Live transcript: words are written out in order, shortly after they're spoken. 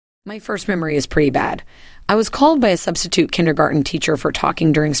My first memory is pretty bad. I was called by a substitute kindergarten teacher for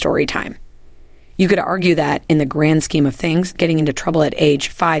talking during story time. You could argue that, in the grand scheme of things, getting into trouble at age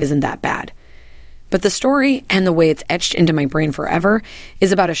 5 isn't that bad. But the story, and the way it's etched into my brain forever,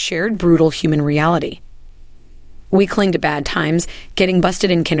 is about a shared brutal human reality. We cling to bad times, getting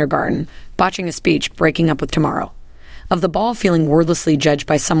busted in kindergarten, botching a speech, breaking up with tomorrow. Of the ball feeling wordlessly judged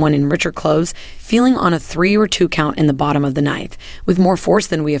by someone in richer clothes, feeling on a 3 or 2 count in the bottom of the ninth, with more force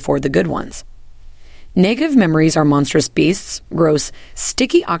than we afford the good ones. Negative memories are monstrous beasts, gross,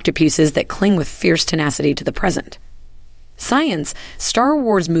 sticky octopuses that cling with fierce tenacity to the present. Science, Star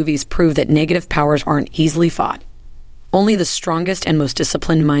Wars movies prove that negative powers aren't easily fought. Only the strongest and most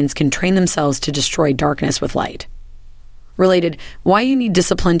disciplined minds can train themselves to destroy darkness with light. Related, why you need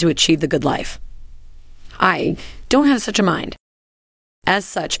discipline to achieve the good life. I don't have such a mind. As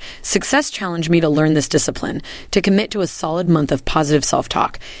such, success challenged me to learn this discipline, to commit to a solid month of positive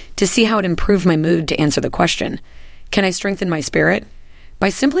self-talk, to see how it improved my mood to answer the question, can I strengthen my spirit? By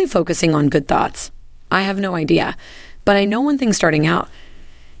simply focusing on good thoughts. I have no idea, but I know one thing starting out.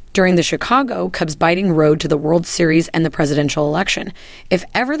 During the Chicago Cubs' biting road to the World Series and the presidential election, if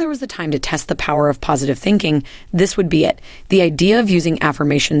ever there was a time to test the power of positive thinking, this would be it. The idea of using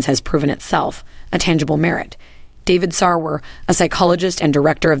affirmations has proven itself a tangible merit. David Sarwer, a psychologist and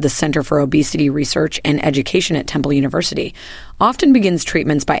director of the Center for Obesity Research and Education at Temple University, often begins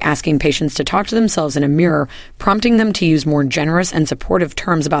treatments by asking patients to talk to themselves in a mirror, prompting them to use more generous and supportive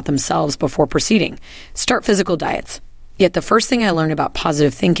terms about themselves before proceeding. Start physical diets. Yet the first thing I learned about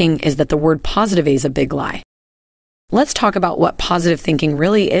positive thinking is that the word positive is a big lie. Let's talk about what positive thinking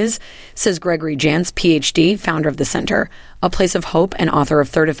really is, says Gregory Jantz, PhD, founder of the Center, a place of hope and author of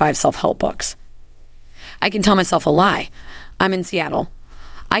 35 self-help books. I can tell myself a lie. I'm in Seattle.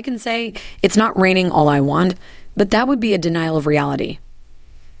 I can say it's not raining all I want, but that would be a denial of reality.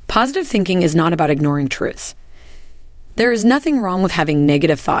 Positive thinking is not about ignoring truths. There is nothing wrong with having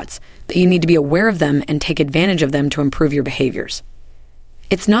negative thoughts, but you need to be aware of them and take advantage of them to improve your behaviors.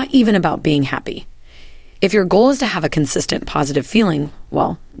 It's not even about being happy. If your goal is to have a consistent positive feeling,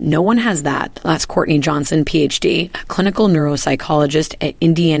 well, no one has that. That's Courtney Johnson, PhD, a clinical neuropsychologist at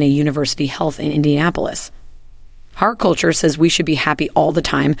Indiana University Health in Indianapolis. Our culture says we should be happy all the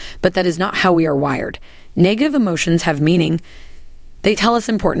time, but that is not how we are wired. Negative emotions have meaning. They tell us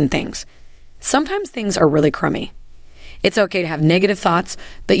important things. Sometimes things are really crummy. It's okay to have negative thoughts,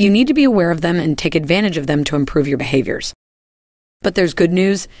 but you need to be aware of them and take advantage of them to improve your behaviors. But there's good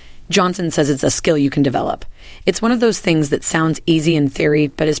news. Johnson says it's a skill you can develop. It's one of those things that sounds easy in theory,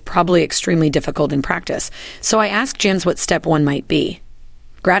 but is probably extremely difficult in practice. So I asked Jantz what step 1 might be.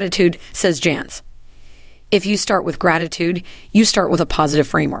 Gratitude, says Jantz. If you start with gratitude, you start with a positive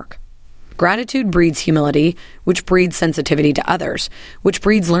framework. Gratitude breeds humility, which breeds sensitivity to others, which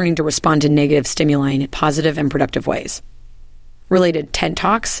breeds learning to respond to negative stimuli in positive and productive ways. Related TED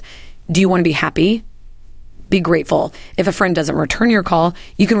Talks, do you want to be happy? Be grateful. If a friend doesn't return your call,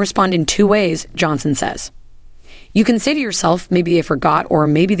 you can respond in 2 ways, Johnson says. You can say to yourself, maybe they forgot or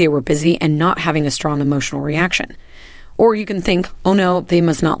maybe they were busy and not having a strong emotional reaction. Or you can think, oh no, they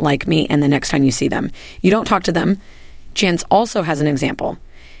must not like me, and the next time you see them, you don't talk to them. Jantz also has an example.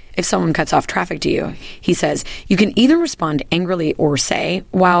 If someone cuts off traffic to you, he says, you can either respond angrily or say,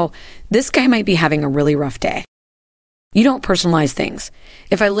 wow, this guy might be having a really rough day. You don't personalize things.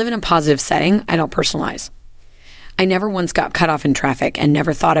 If I live in a positive setting, I don't personalize. I never once got cut off in traffic and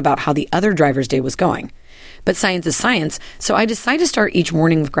never thought about how the other driver's day was going. But science is science, so I decide to start each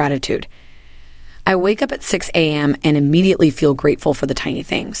morning with gratitude. I wake up at 6 a.m. and immediately feel grateful for the tiny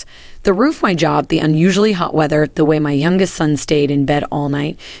things. The roof, my job, the unusually hot weather, the way my youngest son stayed in bed all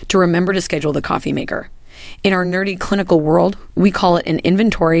night to remember to schedule the coffee maker. In our nerdy clinical world, we call it an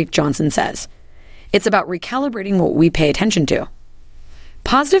inventory, Johnson says. It's about recalibrating what we pay attention to.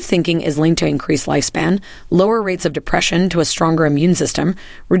 Positive thinking is linked to increased lifespan, lower rates of depression, to a stronger immune system,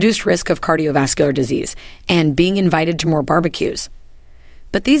 reduced risk of cardiovascular disease, and being invited to more barbecues.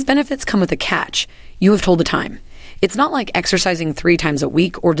 But these benefits come with a catch. You have told the time. It's not like exercising 3 times a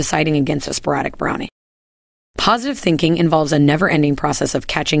week or deciding against a sporadic brownie. Positive thinking involves a never-ending process of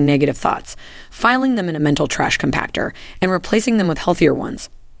catching negative thoughts, filing them in a mental trash compactor, and replacing them with healthier ones.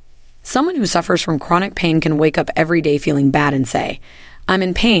 Someone who suffers from chronic pain can wake up every day feeling bad and say, I'm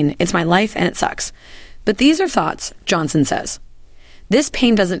in pain, it's my life, and it sucks. But these are thoughts, Johnson says. This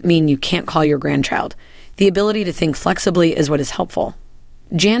pain doesn't mean you can't call your grandchild. The ability to think flexibly is what is helpful.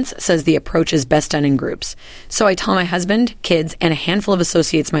 Jantz says the approach is best done in groups. So I tell my husband, kids, and a handful of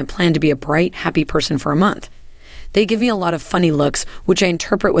associates my plan to be a bright, happy person for a month. They give me a lot of funny looks, which I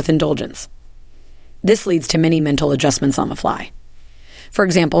interpret with indulgence. This leads to many mental adjustments on the fly. For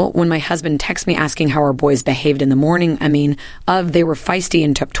example, when my husband texts me asking how our boys behaved in the morning, they were feisty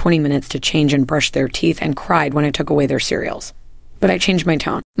and took 20 minutes to change and brush their teeth and cried when I took away their cereals. But I changed my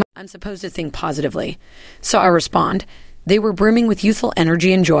tone. I'm supposed to think positively. So I respond, they were brimming with youthful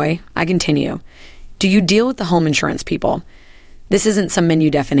energy and joy. I continue, do you deal with the home insurance people? This isn't some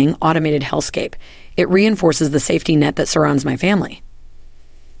menu-deafening, automated hellscape. It reinforces the safety net that surrounds my family.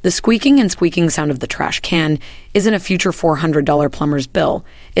 The squeaking and squeaking sound of the trash can isn't a future $400 plumber's bill.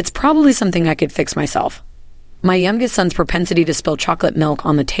 It's probably something I could fix myself. My youngest son's propensity to spill chocolate milk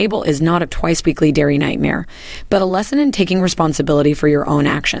on the table is not a twice-weekly dairy nightmare, but a lesson in taking responsibility for your own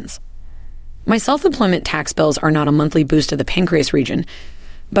actions. My self-employment tax bills are not a monthly boost to the pancreas region,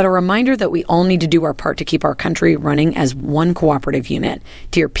 but a reminder that we all need to do our part to keep our country running as one cooperative unit.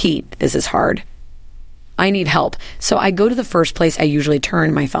 Dear Pete, this is hard. I need help, so I go to the first place I usually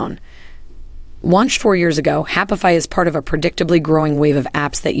turn, my phone. Launched 4 years ago, Happify is part of a predictably growing wave of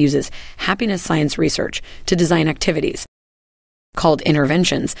apps that uses happiness science research to design activities called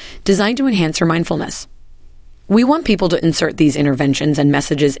interventions designed to enhance your mindfulness. We want people to insert these interventions and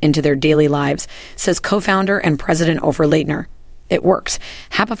messages into their daily lives, says co-founder and president Ofer Leitner. It works.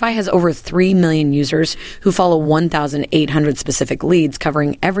 Happify has over 3 million users who follow 1,800 specific leads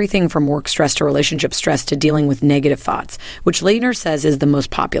covering everything from work stress to relationship stress to dealing with negative thoughts, which Leitner says is the most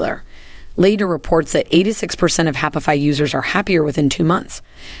popular. Leitner reports that 86% of Happify users are happier within 2 months.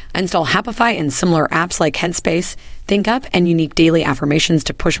 Install Happify and similar apps like Headspace, ThinkUp, and unique daily affirmations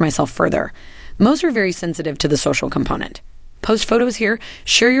to push myself further. Most are very sensitive to the social component. Post photos here,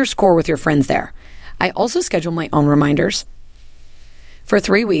 share your score with your friends there. I also schedule my own reminders. For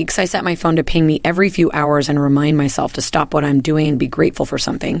 3 weeks, I set my phone to ping me every few hours and remind myself to stop what I'm doing and be grateful for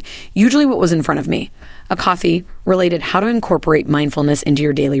something, usually what was in front of me. A coffee related how to incorporate mindfulness into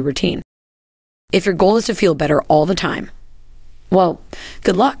your daily routine. If your goal is to feel better all the time, well,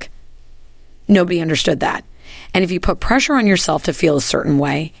 good luck. Nobody understood that. And if you put pressure on yourself to feel a certain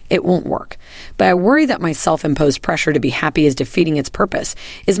way, it won't work. But I worry that my self-imposed pressure to be happy is defeating its purpose.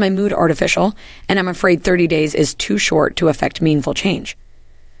 Is my mood artificial? And I'm afraid 30 days is too short to affect meaningful change.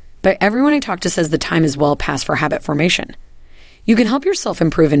 But everyone I talk to says the time is well past for habit formation. You can help yourself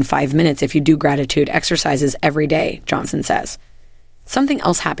improve in 5 minutes if you do gratitude exercises every day, Johnson says. Something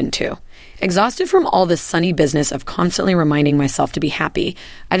else happened too. Exhausted from all this sunny business of constantly reminding myself to be happy,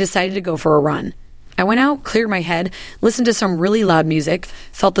 I decided to go for a run. I went out, cleared my head, listened to some really loud music,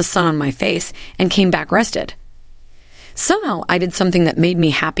 felt the sun on my face, and came back rested. Somehow, I did something that made me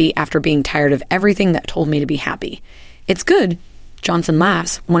happy after being tired of everything that told me to be happy. It's good, Johnson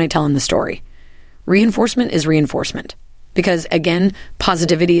laughs when I tell him the story. Reinforcement is reinforcement. Because, again,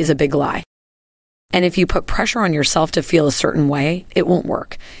 positivity is a big lie. And if you put pressure on yourself to feel a certain way, it won't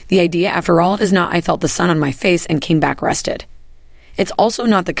work. The idea, after all, is not I felt the sun on my face and came back rested. It's also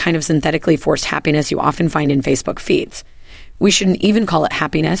not the kind of synthetically forced happiness you often find in Facebook feeds. We shouldn't even call it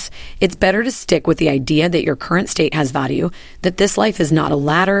happiness. It's better to stick with the idea that your current state has value, that this life is not a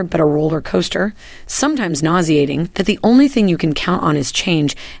ladder but a roller coaster, sometimes nauseating, that the only thing you can count on is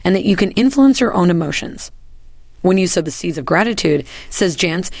change, and that you can influence your own emotions. When you sow the seeds of gratitude, says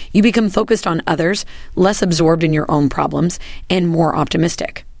Jantz, you become focused on others, less absorbed in your own problems, and more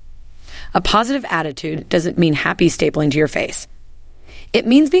optimistic. A positive attitude doesn't mean happy stapling to your face. It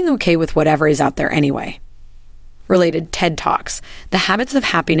means being okay with whatever is out there anyway. Related TED Talks. The Habits of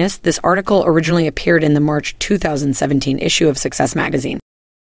Happiness. This article originally appeared in the March 2017 issue of Success magazine.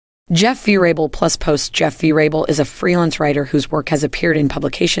 Jeff V. Rabel plus post. Jeff V. Rabel is a freelance writer whose work has appeared in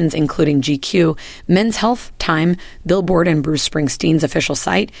publications including GQ, Men's Health, Time, Billboard, and Bruce Springsteen's official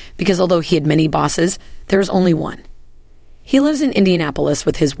site, because although he had many bosses, there is only one. He lives in Indianapolis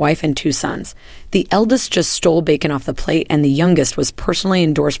with his wife and 2 sons. The eldest just stole bacon off the plate, and the youngest was personally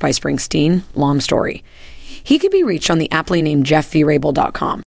endorsed by Springsteen. Long story. He could be reached on the aptly named JeffVRabel.com.